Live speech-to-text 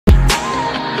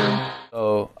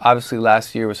Obviously,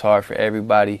 last year was hard for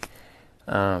everybody.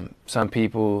 Some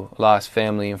people lost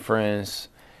family and friends.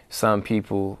 Some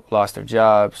people lost their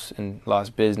jobs and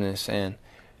lost business, and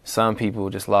some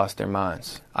people just lost their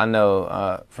minds. I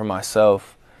know for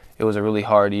myself, it was a really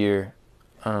hard year,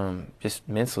 just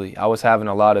mentally. I was having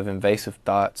a lot of invasive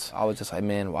thoughts. I was just like,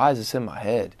 man, why is this in my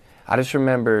head? I just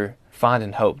remember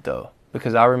finding hope, though,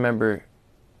 because I remember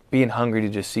being hungry to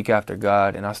just seek after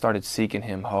God, and I started seeking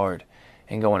Him hard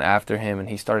and going after Him, and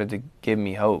He started to give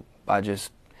me hope by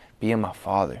just being my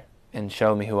Father and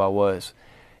show me who I was.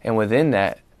 And within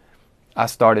that, I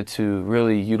started to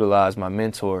really utilize my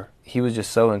mentor. He was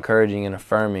just so encouraging and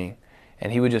affirming,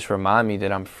 and he would just remind me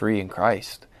that I'm free in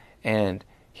Christ. And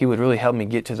he would really help me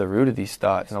get to the root of these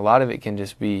thoughts. And a lot of it can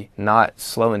just be not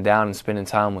slowing down and spending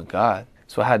time with God.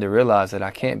 So I had to realize that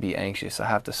I can't be anxious. I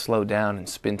have to slow down and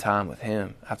spend time with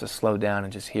Him. I have to slow down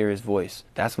and just hear His voice.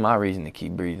 That's my reason to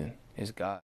keep breathing, is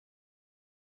God.